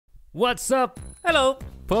What's up? Hello,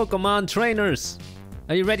 Pokemon trainers.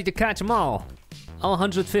 Are you ready to catch them all? All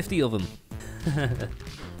 150 of them.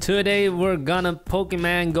 Today we're gonna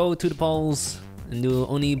Pokemon go to the polls and do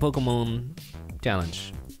Oni Pokemon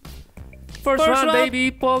challenge. First round, baby,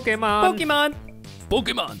 Pokemon.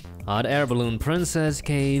 Pokemon. Hot air balloon, princess,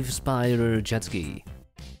 cave, spider, jet ski.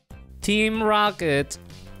 Team Rocket.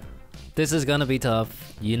 This is gonna be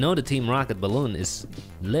tough. You know the Team Rocket balloon is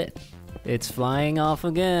lit. It's flying off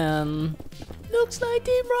again. Looks like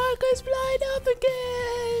Team Rocket's flying off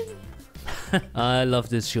again. I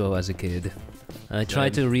loved this show as a kid. I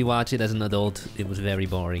tried to rewatch it as an adult. It was very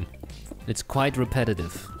boring. It's quite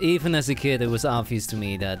repetitive. Even as a kid, it was obvious to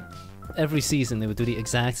me that every season they would do the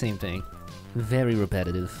exact same thing. Very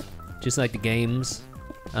repetitive. Just like the games.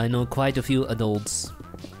 I know quite a few adults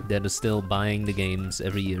that are still buying the games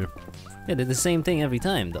every year. Yeah, they're the same thing every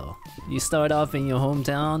time though. You start off in your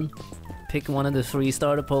hometown, pick one of the 3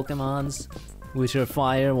 starter Pokemons, which are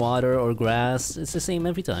fire, water, or grass. It's the same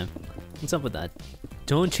every time. What's up with that?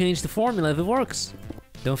 Don't change the formula if it works.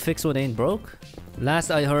 Don't fix what ain't broke?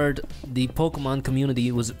 Last I heard, the Pokemon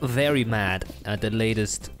community was very mad at the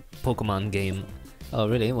latest Pokemon game. Oh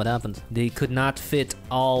really? What happened? They could not fit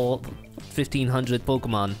all 1500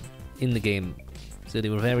 Pokemon in the game. So they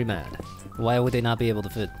were very mad. Why would they not be able to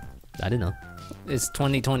fit? I don't know. It's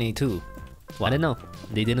 2022. I don't know.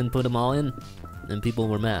 They didn't put them all in, and people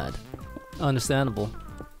were mad. Understandable.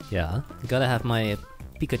 Yeah. Gotta have my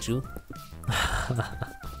Pikachu.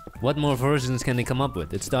 What more versions can they come up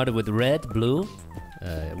with? It started with red, blue.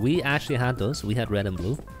 We actually had those. We had red and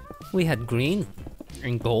blue. We had green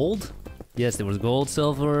and gold. Yes, there was gold,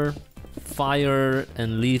 silver, fire,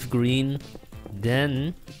 and leaf green.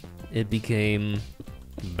 Then it became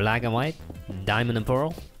black and white, diamond and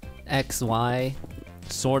pearl, X, Y,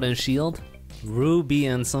 sword and shield, ruby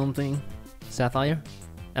and something, sapphire,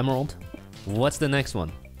 emerald. What's the next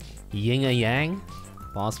one? Yin and yang?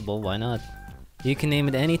 Possible, why not? You can name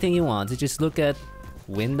it anything you want. You just look at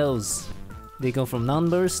Windows. They go from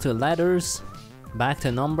numbers to letters, back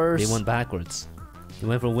to numbers. They went backwards. They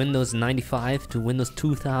went from Windows 95 to Windows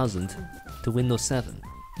 2000 to Windows 7.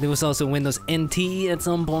 There was also Windows NT at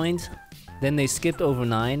some point. Then they skipped over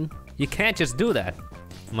 9. You can't just do that,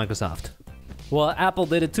 Microsoft. Well, Apple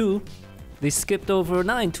did it too. They skipped over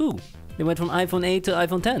 9 too. They went from iPhone 8 to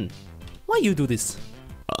iPhone 10. Why you do this?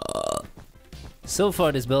 So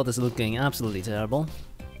far this build is looking absolutely terrible.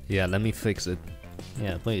 Yeah, let me fix it.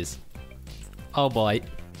 Yeah, please. Oh boy.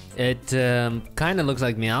 It kinda looks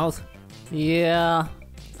like Meowth. Yeah,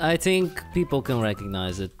 I think people can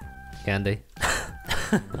recognize it. Can they?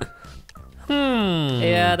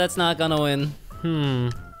 Yeah, that's not gonna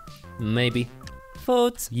win. Maybe.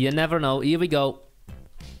 Vote. You never know. Here we go.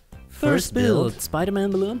 First build.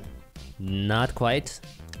 Spider-Man balloon? Not quite.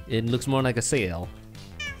 It looks more like a sail.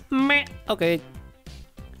 Meh. Okay.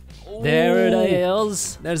 There it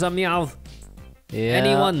is. There's a Meowth. Yeah.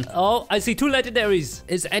 Anyone? Oh, I see 2 legendaries.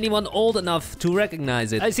 Is anyone old enough to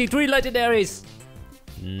recognize it? I see 3 legendaries.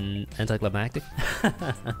 Anticlimactic.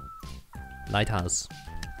 Lighthouse.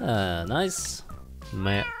 Nice.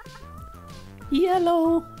 Meh.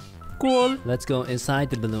 Yellow. Cool. Let's go inside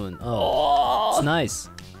the balloon. Oh, it's nice.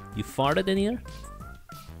 You farted in here?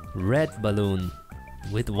 Red balloon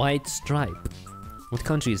with white stripe. What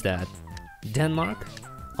country is that? Denmark?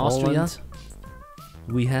 Austria? Poland.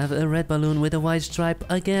 We have a red balloon with a white stripe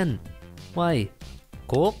again. Why?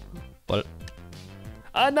 Cool. Well,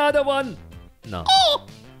 another one! No.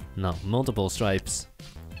 No, multiple stripes.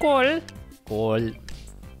 Cool. Cool.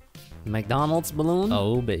 McDonald's balloon?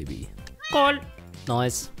 Oh, baby. Cool.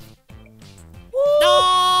 Nice.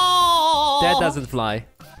 No! That doesn't fly.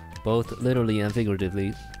 Both literally and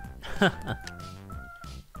figuratively.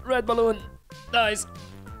 Red balloon. Nice.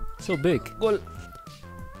 So big. Cool.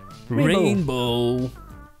 Rainbow. Rainbow.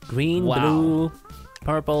 Green, Wow. blue,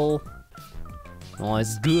 purple.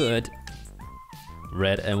 Nice. Good.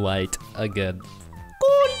 Red and white again.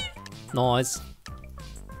 Cool. Nice.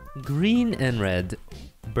 Green and red.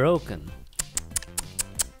 Broken.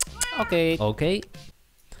 Okay. Okay.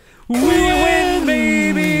 We win,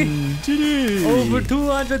 baby! GG. Over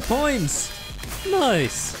 200 points.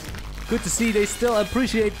 Nice. Good to see they still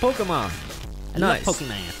appreciate Pokemon. I Nice. love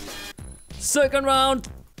Pokemon. Second round.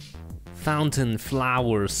 Fountain,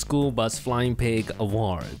 Flower, School Bus, Flying Pig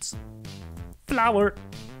Awards. Flower.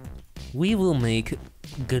 We will make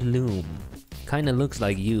Gloom. Kinda looks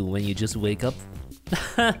like you when you just wake up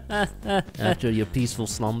after your peaceful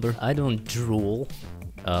slumber. I don't drool.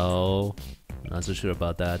 Oh, not so sure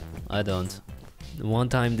about that. I don't. One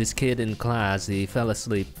time this kid in class, he fell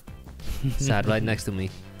asleep. Sat right next to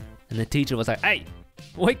me. And the teacher was like, "Hey,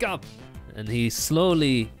 wake up! And he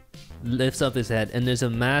slowly lifts up his head, and there's a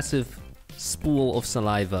massive spool of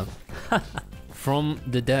saliva from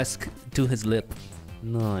the desk to his lip.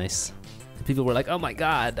 Nice. People were like, oh my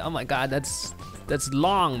god, that's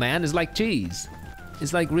long, man. It's like cheese.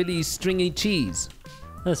 It's like really stringy cheese.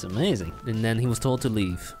 That's amazing. And then he was told to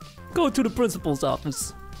leave. Go to the principal's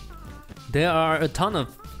office. There are a ton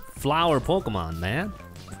of flower Pokemon, man.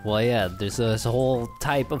 Well, yeah, there's this whole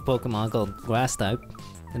type of Pokemon called grass type,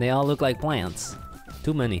 and they all look like plants.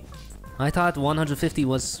 Too many. I thought 150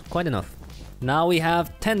 was quite enough. Now we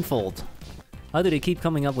have tenfold. How do they keep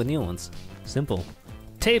coming up with new ones? Simple.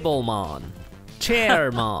 Tablemon.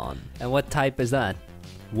 Chairmon. And what type is that?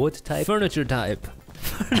 Wood type? Furniture type.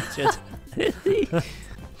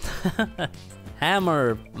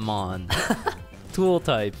 Hammermon. Tool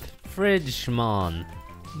type. Fridgemon.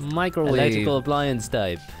 Microwave. Electrical appliance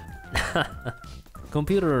type.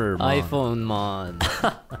 Computer. iPhone-mon.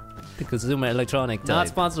 The consumer electronic type. Not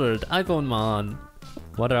sponsored. iPhone-mon.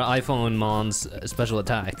 What are iPhone-mon's special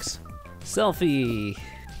attacks? Selfie.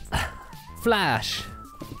 Flash.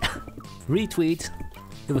 Retweet.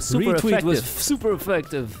 It was super Retweet effective. was super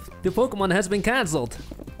effective. The Pokemon has been cancelled.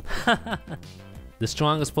 The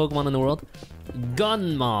strongest Pokemon in the world?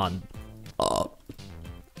 Gunmon.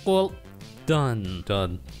 Well,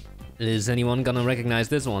 done. Is anyone gonna recognize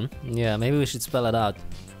this one? Yeah, maybe we should spell it out.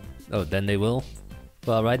 Oh, then they will?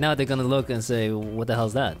 Well, right now they're gonna look and say, what the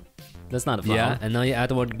hell's that? That's not a flower. Yeah, and now you add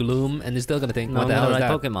the word gloom and they're still gonna think, No, what the hell is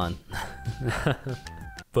that? Pokemon.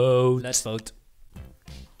 Vote. Let's vote.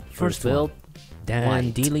 First build.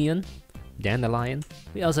 Dandelion. Dandelion.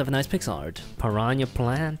 We also have a nice pixel art. Piranha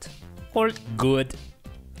plant. Or good.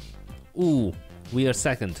 Ooh, we are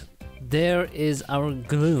second. There is our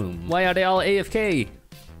gloom. Why are they all AFK?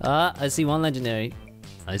 I see one legendary.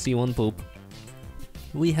 I see one poop.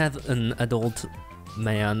 We have an adult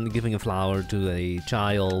man giving a flower to a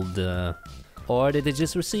child. Or did they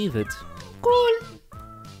just receive it? Cool.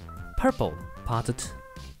 Purple. Potted.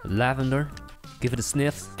 Lavender. Give it a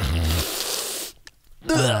sniff.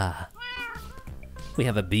 We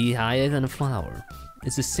have a beehive and a flower.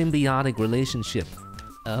 It's a symbiotic relationship.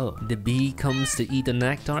 Oh, The bee comes to eat the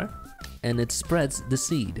nectar, and it spreads the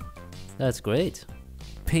seed. that's great.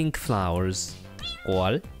 Pink flowers.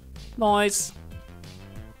 All. Nice.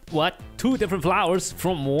 What? 2 different flowers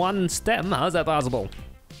from one stem? How's that possible?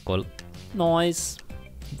 Cool. Nice.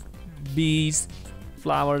 Bees.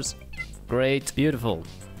 Flowers. Great. Beautiful.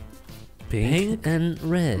 Pink and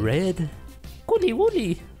red. Red. Woolly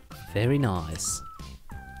woolly. Very nice.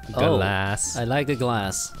 Glass. I like the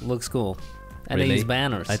glass. Looks cool. And Really? they use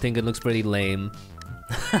banners. I think it looks pretty lame.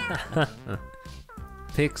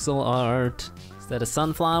 Pixel art. Is that a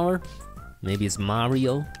sunflower? Maybe it's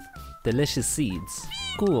Mario. Delicious seeds.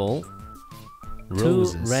 Cool.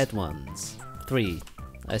 Roses. 2 red ones. 3.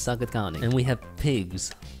 I suck at counting. And we have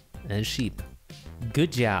pigs and sheep.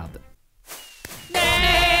 Good job.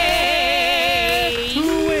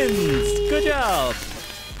 Who wins? Good job.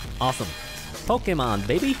 Awesome. Pokemon,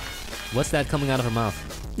 baby. What's that coming out of her mouth?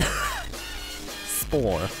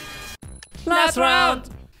 Spore. Last round.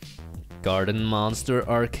 Garden Monster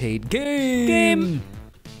Arcade Game.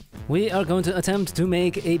 We are going to attempt to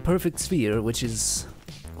make a perfect sphere, which is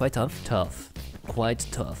quite tough. Quite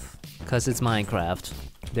tough. Because it's Minecraft.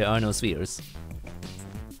 There are no spheres.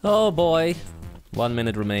 Oh boy. 1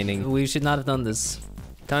 minute remaining. We should not have done this.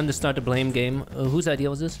 Time to start the blame game. Whose idea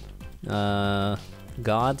was this?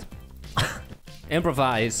 God?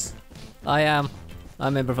 Improvise. I'm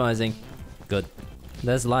improvising. Good.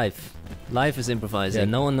 That's life. Life is improvising. Yeah,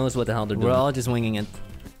 no one knows what the hell they're We're doing. all just winging it.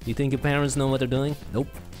 You think your parents know what they're doing? Nope.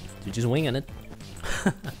 They're just winging it.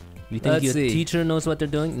 You think Let's your see. teacher knows what they're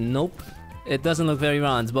doing? Nope. It doesn't look very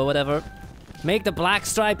round, but whatever. Make the black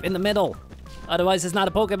stripe in the middle. Otherwise, it's not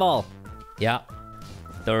a Pokeball. Yeah.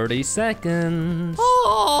 30 seconds.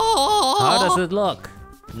 How does it look?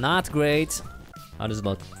 Not great. How does it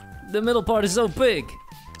look? The middle part is so big.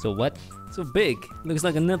 So what? So big. Looks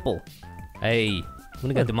like a nipple. Hey,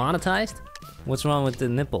 wanna get demonetized? What's wrong with the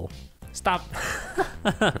nipple? Stop.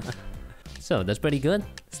 So that's pretty good.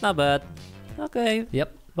 It's not bad. Okay.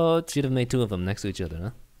 Yep. But Should have made 2 of them next to each other, huh?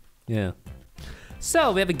 yeah.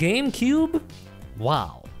 So we have a GameCube.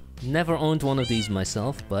 Wow. Never owned one of these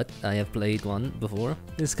myself, but I have played one before.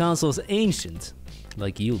 This console's ancient.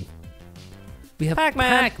 Like you. We have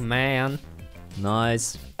Pac-Man. Pac-Man.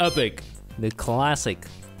 Nice. Epic. The classic.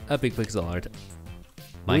 Epic pixel art.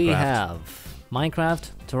 We have Minecraft,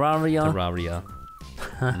 Terraria.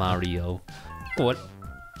 Terraria. Mario. What?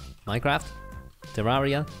 Minecraft?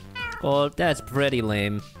 Terraria? Oh, that's pretty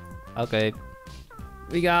lame. Okay.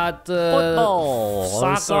 We got football,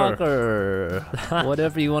 or soccer. soccer,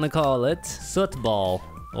 whatever you want to call it. Sootball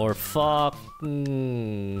or fuck.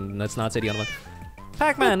 Let's not say the other one.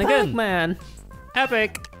 Pac-Man again. Pac-Man.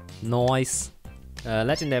 Epic. Nice.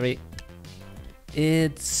 Legendary.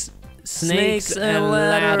 It's Snakes and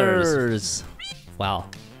ladders. Wow,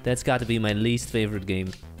 that's got to be my least favorite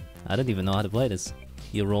game. I don't even know how to play this.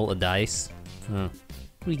 You roll a dice. Huh.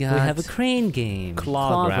 We We have a crane game.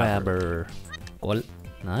 Claw grabber. Well,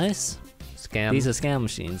 Nice. scam. These are scam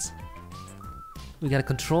machines. We got a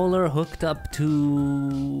controller hooked up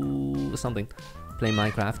to something. Play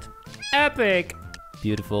Minecraft. Epic.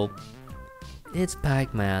 Beautiful. It's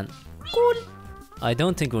Pac-Man. I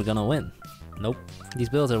don't think we're gonna win. Nope. These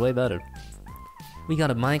builds are way better. We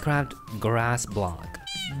got a Minecraft grass block.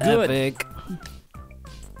 Good. Epic.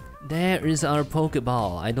 There is our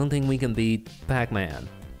Pokeball. I don't think we can beat Pac-Man.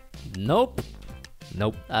 Nope.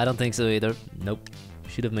 Nope. I don't think so either. Nope.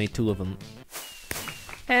 Should have made 2 of them.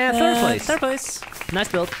 And third place. Third place. Nice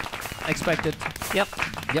build. Expected. Yep.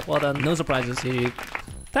 Yep. Well done. No surprises. See you.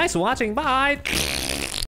 Thanks for watching. Bye.